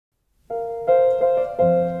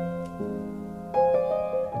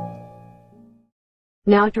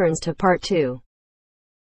Now turns to Part 2.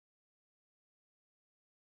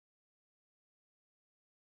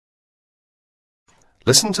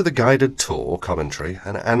 Listen to the guided tour commentary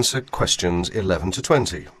and answer questions 11 to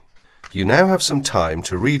 20. You now have some time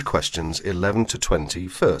to read questions 11 to 20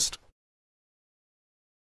 first.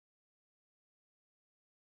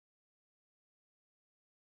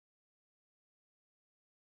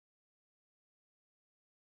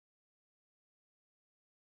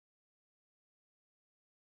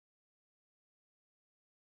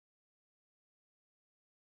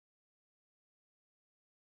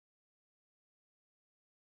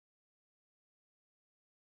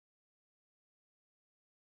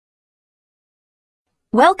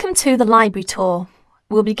 Welcome to the library tour.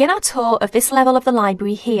 We'll begin our tour of this level of the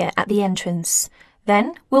library here at the entrance.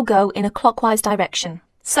 Then we'll go in a clockwise direction.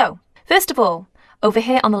 So, first of all, over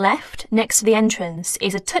here on the left, next to the entrance,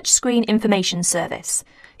 is a touchscreen information service.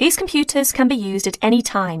 These computers can be used at any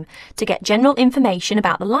time to get general information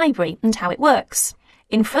about the library and how it works.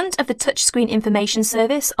 In front of the touchscreen information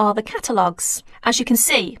service are the catalogues. As you can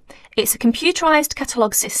see, it's a computerized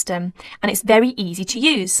catalogue system and it's very easy to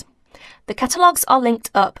use. The catalogues are linked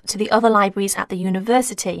up to the other libraries at the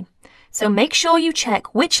university, so make sure you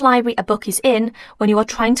check which library a book is in when you are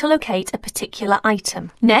trying to locate a particular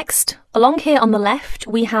item. Next, along here on the left,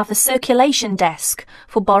 we have the circulation desk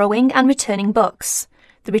for borrowing and returning books.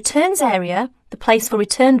 The returns area, the place for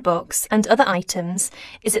returned books and other items,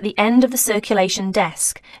 is at the end of the circulation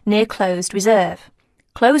desk, near closed reserve.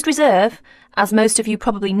 Closed reserve, as most of you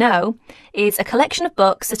probably know, is a collection of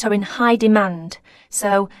books that are in high demand,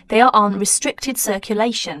 so they are on restricted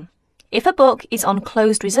circulation. If a book is on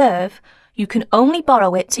closed reserve, you can only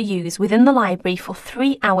borrow it to use within the library for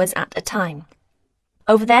 3 hours at a time.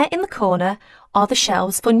 Over there in the corner are the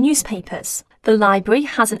shelves for newspapers. The library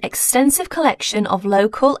has an extensive collection of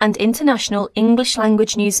local and international English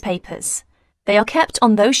language newspapers. They are kept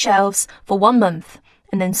on those shelves for 1 month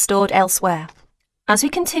and then stored elsewhere. As we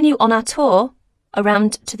continue on our tour,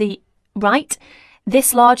 around to the right,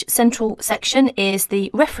 this large central section is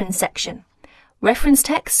the reference section. Reference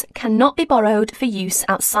texts cannot be borrowed for use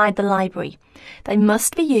outside the library. They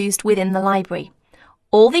must be used within the library.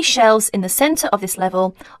 All these shelves in the centre of this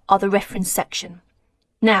level are the reference section.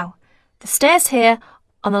 Now, the stairs here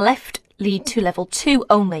on the left lead to level 2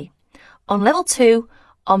 only. On level 2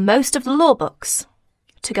 are most of the law books.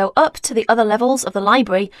 To go up to the other levels of the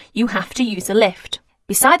library, you have to use a lift.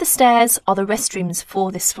 Beside the stairs are the restrooms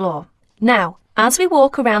for this floor. Now, as we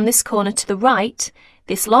walk around this corner to the right,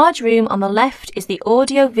 this large room on the left is the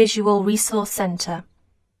Audio-Visual Resource Centre.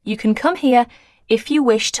 You can come here if you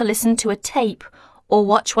wish to listen to a tape or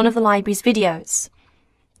watch one of the library's videos.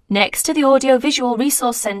 Next to the Audio-Visual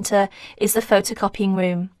Resource Centre is the photocopying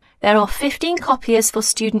room. There are 15 copiers for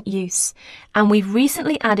student use, and we've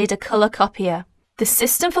recently added a colour copier. The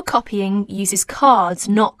system for copying uses cards,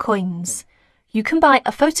 not coins. You can buy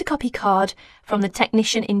a photocopy card from the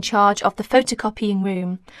technician in charge of the photocopying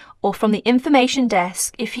room or from the information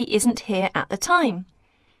desk if he isn't here at the time.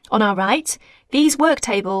 On our right, these work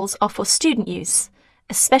tables are for student use,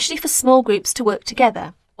 especially for small groups to work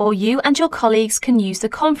together, or you and your colleagues can use the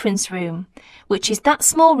conference room, which is that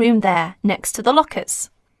small room there next to the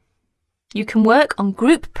lockers. You can work on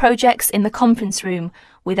group projects in the conference room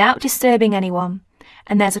without disturbing anyone,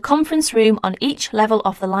 and there's a conference room on each level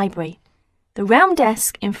of the library. The round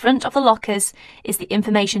desk in front of the lockers is the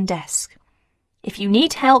information desk. If you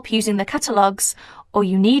need help using the catalogues or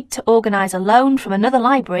you need to organise a loan from another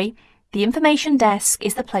library, the information desk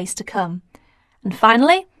is the place to come. And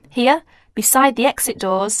finally, here, beside the exit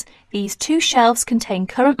doors, these 2 shelves contain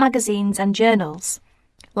current magazines and journals.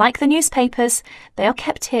 Like the newspapers, they are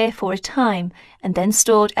kept here for a time and then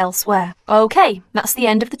stored elsewhere. Okay, that's the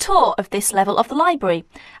end of the tour of this level of the library.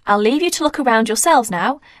 I'll leave you to look around yourselves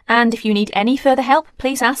now, and if you need any further help,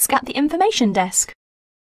 please ask at the information desk.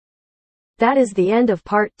 That is the end of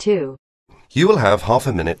Part 2. You will have half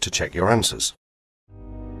a minute to check your answers.